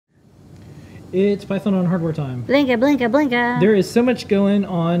It's Python on hardware time. Blinka, blinka, blinka. There is so much going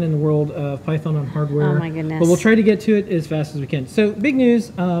on in the world of Python on hardware. Oh my goodness. But we'll try to get to it as fast as we can. So big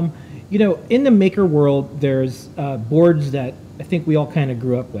news, you know, in the maker world, there's boards that I think we all kind of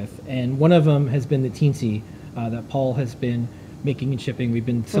grew up with. And one of them has been the Teensy that Paul has been making and shipping. We've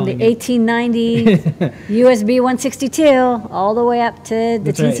been selling from the 1890 USB 162 all the way up to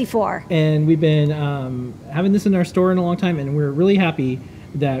the Teensy 4. And we've been having this in our store in a long time, and we're really happy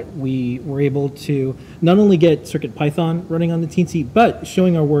that we were able to not only get CircuitPython running on the Teensy, but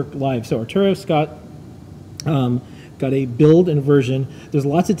showing our work live. So Arturo Scott got a build and a version. There's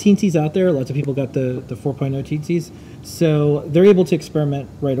lots of Teensys out there. Lots of people got the 4.0 Teensys. So they're able to experiment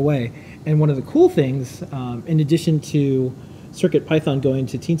right away. And one of the cool things, in addition to CircuitPython going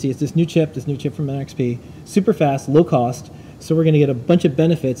to Teensy, is this new chip from NXP, super fast, low cost. So we're going to get a bunch of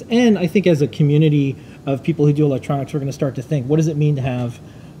benefits. And I think as a community of people who do electronics, we're going to start to think, what does it mean to have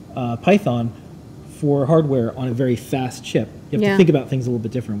Python for hardware on a very fast chip? You have to think about things a little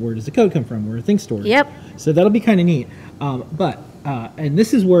bit different. Where does the code come from? Where are things stored? Yep. So that'll be kind of neat. And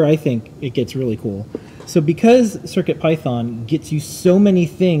this is where I think it gets really cool. So because CircuitPython gets you so many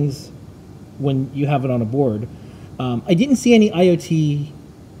things when you have it on a board, I didn't see any IoT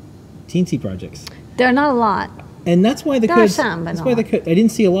Teensy projects. There are not a lot. And that's why the code. That's why the code. I didn't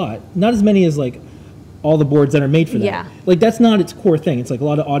see a lot. Not as many as like all the boards that are made for that. Yeah. Like that's not its core thing. It's like a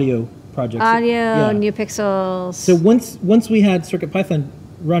lot of audio projects. Audio, new pixels. So once we had CircuitPython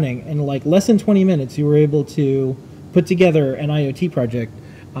running, in like less than 20 minutes, you were able to put together an IoT project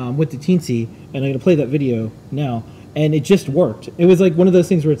with the Teensy, and I'm going to play that video now. And it just worked. It was like one of those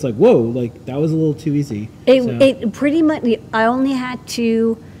things where it's like, whoa, like that was a little too easy. It pretty much. I only had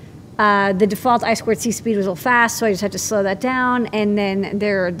to. The default I2C speed was a little fast, so I just had to slow that down. And then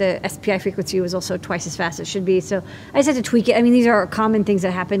the SPI frequency was also twice as fast as it should be. So I just had to tweak it. I mean, these are common things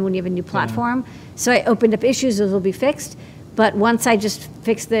that happen when you have a new platform. Yeah. So I opened up issues; those will be fixed. But once I just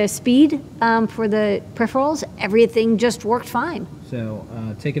fixed the speed for the peripherals, everything just worked fine. So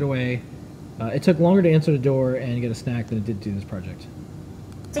take it away. It took longer to answer the door and get a snack than it did to do this project.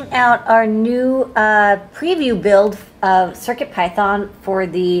 Testing out our new preview build of CircuitPython for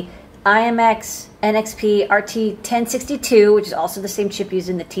the IMX NXP RT1062, which is also the same chip used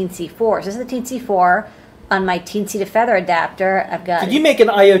in the Teensy 4. So this is the Teensy 4 on my Teensy to Feather adapter. I've got. Did you make an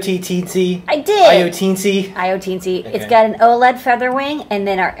IoT Teensy? I did. IoTeensy? IoTeensy. Okay. It's got an OLED feather wing and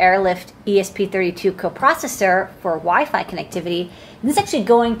then our Airlift ESP32 coprocessor for Wi-Fi connectivity. And this is actually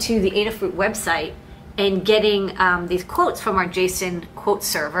going to the Adafruit website and getting these quotes from our JSON quote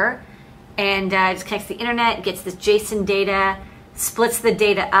server, and it just connects to the internet, gets this JSON data, splits the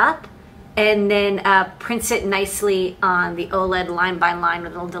data up, and then prints it nicely on the OLED line by line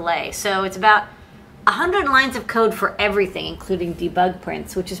with a little delay. So it's about 100 lines of code for everything, including debug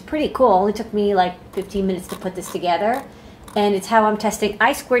prints, which is pretty cool. It only took me like 15 minutes to put this together, and it's how I'm testing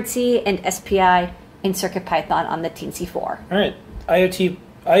I2C and SPI in CircuitPython on the Teensy 4. All right,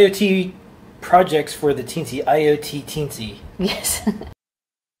 IoT projects for the Teensy, IoT Teensy. Yes.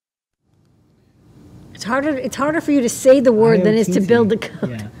 It's harder for you to say the word than it is to build the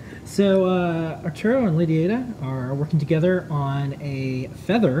code. Yeah. So Arturo and Lady Ada are working together on a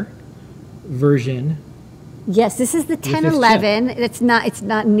Feather version. Yes, this is the 1011. It's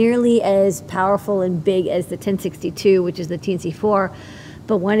not nearly as powerful and big as the 1062, which is the Teensy 4.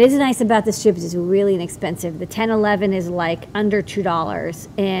 But what is nice about this chip is it's really inexpensive. The 1011 is like under $2,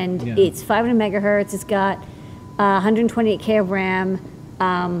 and it's 500 megahertz. It's got 128K of RAM.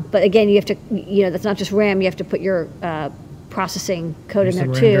 But again, you have to, that's not just RAM. You have to put your processing code in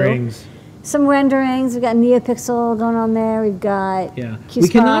there too. Some renderings. We've got NeoPixel going on there. We've got We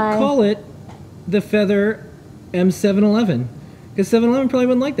cannot call it the Feather M711 because 711 probably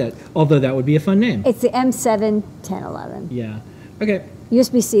wouldn't like that. Although that would be a fun name. It's the M7 1011. Yeah. Okay.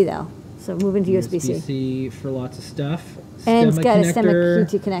 USB-C though. So moving to USB-C. USB-C for lots of stuff. And it's got a STEMMA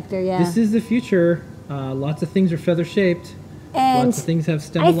QT connector. Yeah. This is the future. Lots of things are feather shaped. And lots of things have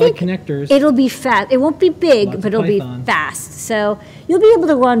stem-like connectors. It'll be fast. It won't be big, but it'll be fast. So you'll be able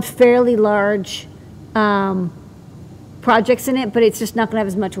to run fairly large projects in it, but it's just not going to have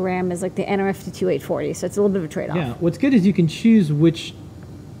as much RAM as like the NRF52840. So it's a little bit of a trade-off. Yeah. What's good is you can choose which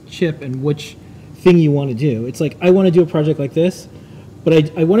chip and which thing you want to do. It's like I want to do a project like this,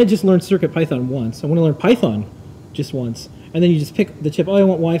 but I want to just learn CircuitPython once. I want to learn Python just once. And then you just pick the chip. Oh, I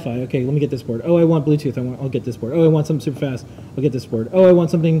want Wi-Fi. Okay, let me get this board. Oh, I want Bluetooth. I'll get this board. Oh, I want something super fast. I'll get this board. Oh, I want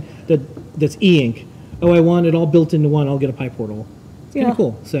something that's e-ink. Oh, I want it all built into one. I'll get a PyPortal. It's kind of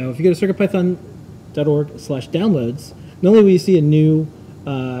cool. So if you go to circuitpython.org/downloads, not only will you see a new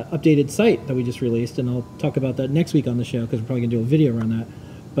updated site that we just released, and I'll talk about that next week on the show because we're probably going to do a video around that,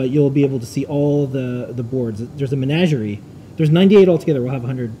 but you'll be able to see all the boards. There's a menagerie. There's 98 altogether. We'll have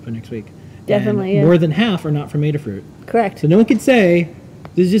 100 by next week. Definitely, And yeah. more than half are not from Adafruit. Correct. So no one can say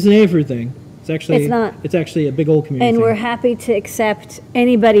this is just an Adafruit thing. It's not. It's actually a big old community And thing. we're happy to accept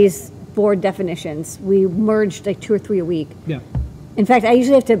anybody's board definitions. We merged like 2 or 3 a week. Yeah. In fact, I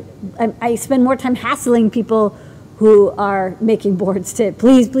usually have to, I spend more time hassling people who are making boards to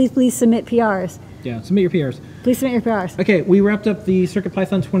please submit PRs. Yeah, submit your PRs. Please submit your PRs. Okay, we wrapped up the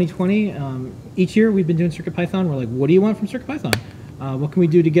CircuitPython 2020. Each year we've been doing CircuitPython. We're like, what do you want from CircuitPython? What can we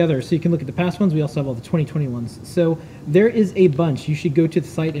do together? So you can look at the past ones. We also have all the 2020 ones. So there is a bunch. You should go to the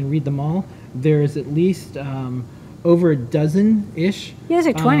site and read them all. There's at least over a dozen-ish. Yeah, there's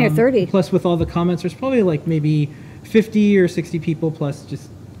like 20 or 30. Plus with all the comments, there's probably like maybe 50 or 60 people plus just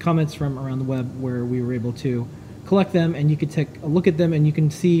comments from around the web where we were able to collect them, and you could take a look at them and you can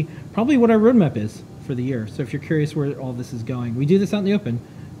see probably what our roadmap is for the year. So if you're curious where all this is going, we do this out in the open,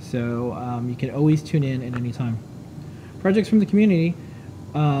 so you can always tune in at any time. Projects from the community,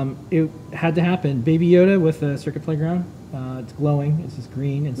 it had to happen. Baby Yoda with the Circuit Playground. It's glowing. It's just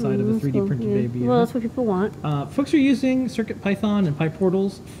green inside of a 3D printed Baby Yoda. Well, that's what people want. Folks are using CircuitPython and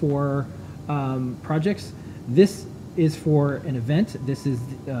PyPortals for projects. This is for an event. This is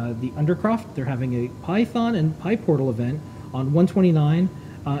the Undercroft. They're having a Python and PyPortal event on 129.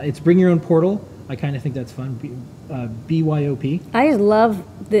 It's Bring Your Own Portal. I kind of think that's fun. BYOP. I just love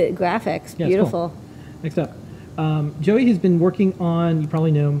the graphics. Yeah, Beautiful. Cool. Next up, Joey has been working on, you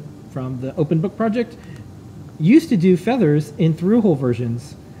probably know him from the Open Book project, used to do feathers in through-hole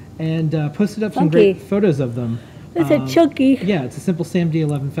versions and posted up some great photos of them. It's a chunky. Yeah, it's a simple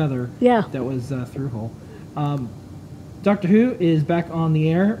SAMD11 feather that was through-hole. Doctor Who is back on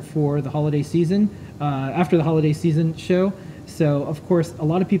the air for the holiday season, after the holiday season show. So, of course, a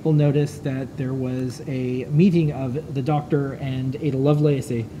lot of people noticed that there was a meeting of the Doctor and Ada Lovelace.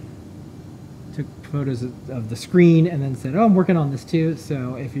 They took photos of the screen and then said, oh, I'm working on this too.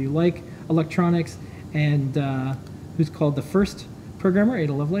 So if you like electronics, and who's called the first programmer,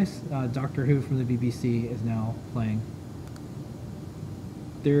 Ada Lovelace, Doctor Who from the BBC is now playing.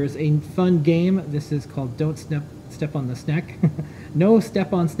 There's a fun game. This is called Don't Step on the Snack. No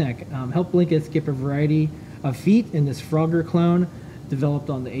Step on Snack. Help Blinkett skip a variety of feet in this Frogger clone developed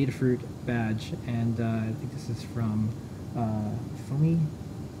on the Adafruit badge. And I think this is from Foamy.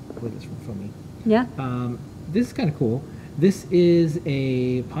 I believe it's from Foamy. Yeah. This is kind of cool. This is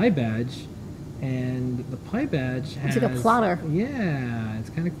a Pi badge, and the Pi badge has... It's like a plotter. Yeah, it's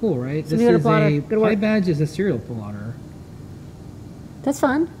kind of cool, right? So this is a Pi badge is a serial plotter. That's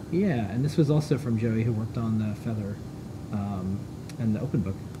fun. Yeah, and this was also from Joey, who worked on the Feather and the Open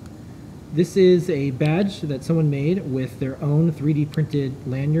Book. This is a badge that someone made with their own 3D printed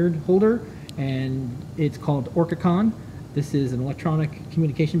lanyard holder, and it's called OrcaCon. This is an electronic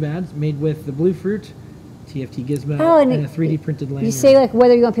communication badge made with the Blue Fruit, TFT Gizmo, and a 3D printed lanyard. You say like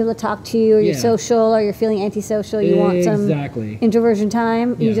whether you want people to talk to you, or you're social, or you're feeling antisocial, you want some introversion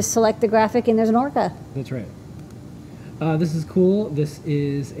time, you just select the graphic and there's an orca. That's right. This is cool. This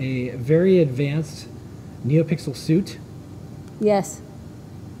is a very advanced NeoPixel suit. Yes.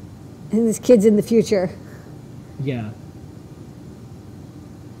 And this kid's in the future. Yeah.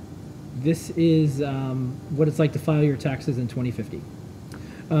 This is what it's like to file your taxes in 2050.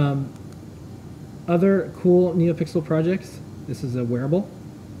 Other cool NeoPixel projects. This is a wearable.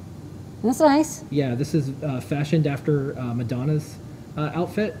 That's nice. Yeah, this is fashioned after Madonna's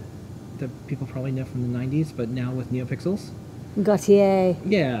outfit that people probably know from the 90s, but now with NeoPixels. Gautier.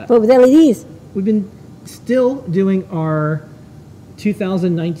 Yeah. But with LEDs. We've been still doing our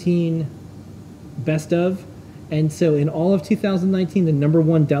 2019 best of, and so in all of 2019, the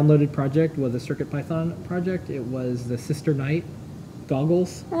 #1 downloaded project was a CircuitPython project. It was the Sister Night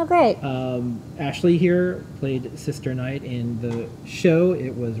goggles. Oh, great. Ashley here played Sister Night in the show.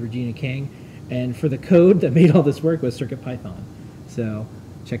 It was Regina King, and for the code that made all this work was CircuitPython. So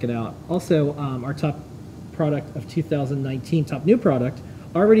check it out. Also, our top product of 2019, top new product,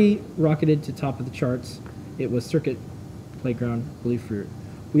 already rocketed to top of the charts. It was Circuit Playground Blue Fruit.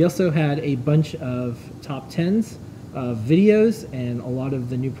 We also had a bunch of top 10s of videos, and a lot of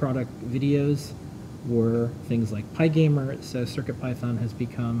the new product videos were things like PyGamer, so CircuitPython has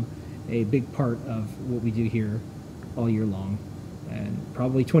become a big part of what we do here all year long, and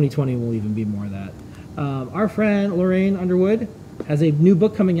probably 2020 will even be more of that. Our friend Lorraine Underwood has a new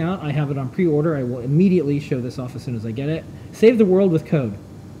book coming out. I have it on pre-order. I will immediately show this off as soon as I get it. Save the World with Code.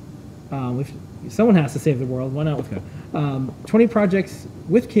 If someone has to save the world, why not with code? 20 projects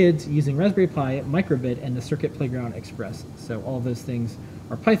with kids using Raspberry Pi, Microbit, and the Circuit Playground Express. So all those things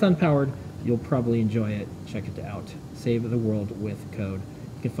are Python powered. You'll probably enjoy it. Check it out. Save the world with code.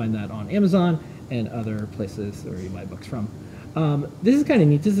 You can find that on Amazon and other places where you buy books from. This is kind of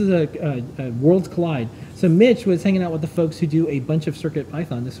neat. This is a Worlds Collide. So Mitch was hanging out with the folks who do a bunch of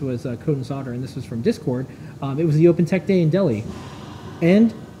CircuitPython. This was Code and Solder, and this was from Discord. It was the Open Tech Day in Delhi.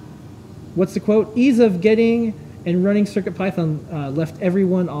 And what's the quote? Ease of getting and running CircuitPython left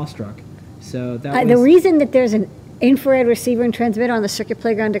everyone awestruck. So that was the reason that there's an infrared receiver and transmitter on the Circuit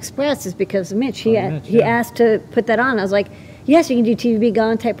Playground Express is because of Mitch. He asked to put that on. I was like, yes, you can do TVB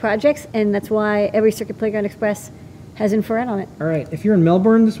GON type projects, and that's why every Circuit Playground Express has infrared on it. All right. If you're in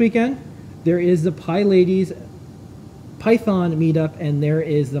Melbourne this weekend, there is the PyLadies Python meetup, and there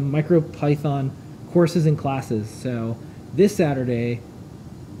is the MicroPython courses and classes. So this Saturday,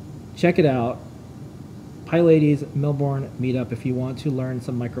 check it out. PyLadies Melbourne meetup. If you want to learn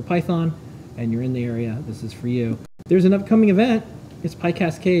some MicroPython and you're in the area, this is for you. There's an upcoming event. It's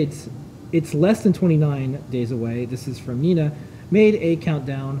PyCascades. It's less than 29 days away. This is from Nina. Made a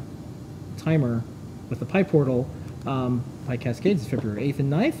countdown timer with the PyPortal. PyCascades is February 8th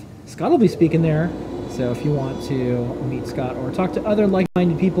and 9th. Scott will be speaking there. So if you want to meet Scott or talk to other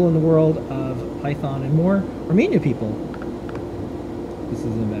like-minded people in the world of Python and more, or meet new people, this is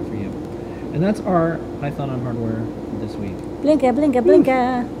an event for you. And that's our Python on hardware for this week. Blinka, blinka,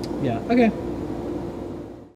 blinka. Yeah, okay.